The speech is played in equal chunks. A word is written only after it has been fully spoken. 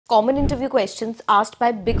Common interview questions asked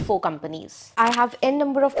by Big Four companies. I have n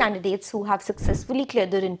number of candidates who have successfully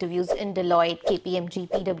cleared their interviews in Deloitte, KPMG,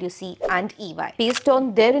 PwC, and EY. Based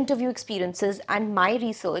on their interview experiences and my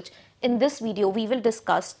research, in this video we will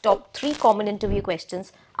discuss top 3 common interview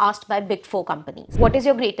questions asked by Big Four companies. What is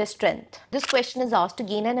your greatest strength? This question is asked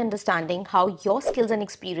to gain an understanding how your skills and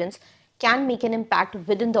experience can make an impact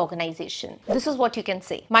within the organization. This is what you can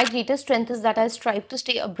say. My greatest strength is that I strive to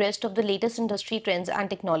stay abreast of the latest industry trends and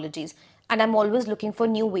technologies, and I'm always looking for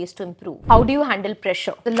new ways to improve. How do you handle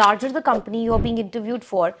pressure? The larger the company you're being interviewed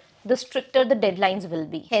for, the stricter the deadlines will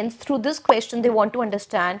be. Hence, through this question, they want to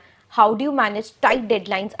understand how do you manage tight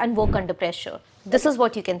deadlines and work under pressure. This is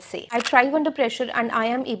what you can say. I thrive under pressure and I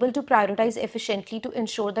am able to prioritize efficiently to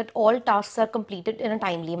ensure that all tasks are completed in a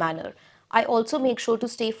timely manner. I also make sure to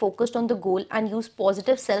stay focused on the goal and use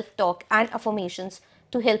positive self-talk and affirmations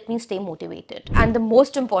to help me stay motivated. And the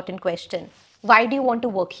most important question, why do you want to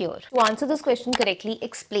work here? To answer this question correctly,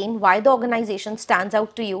 explain why the organization stands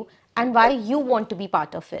out to you and why you want to be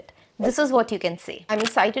part of it. This is what you can say. I'm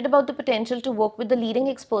excited about the potential to work with the leading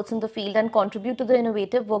experts in the field and contribute to the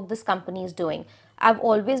innovative work this company is doing. I've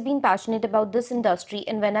always been passionate about this industry,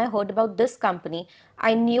 and when I heard about this company,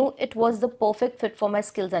 I knew it was the perfect fit for my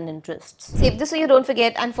skills and interests. Save this so you don't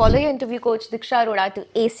forget and follow your interview coach Diksha Arora to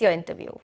ace your interview.